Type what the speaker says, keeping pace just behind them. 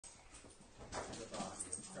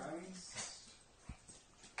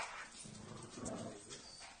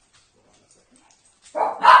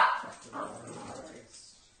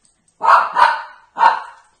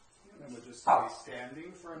stay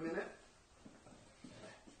standing for a minute.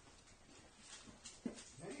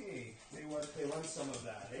 Hey, they want some of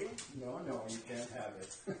that, eh? No, you can't have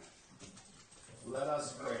it. Let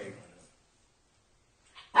us pray.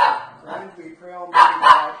 Friend, we pray, Almighty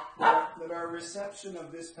God, that our reception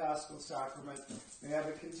of this Paschal Sacrament may have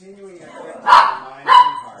a continuing effect on our minds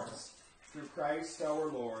and hearts. Through Christ our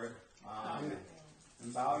Lord. Amen.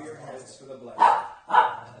 And bow your heads for the blessing.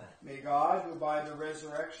 May God, who by the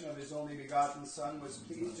resurrection of his only begotten Son was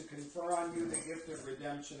pleased to confer on you the gift of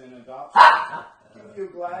redemption and adoption, give you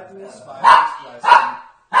gladness by his blessing.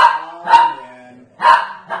 Amen.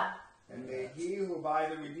 And may he who by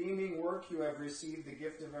the redeeming work you have received the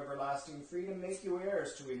gift of everlasting freedom make you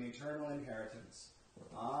heirs to an eternal inheritance.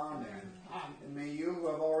 Amen. And may you who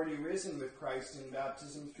have already risen with Christ in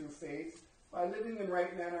baptism through faith, by living in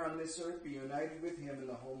right manner on this earth, be united with him in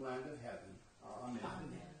the homeland of heaven. Amen.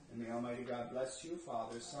 And may Almighty God bless you,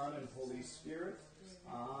 Father, Son, and Holy Spirit.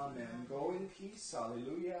 Amen. Go in peace.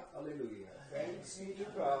 Alleluia. Alleluia. Thanks be to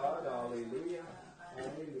God. Alleluia.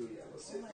 Alleluia. We'll sit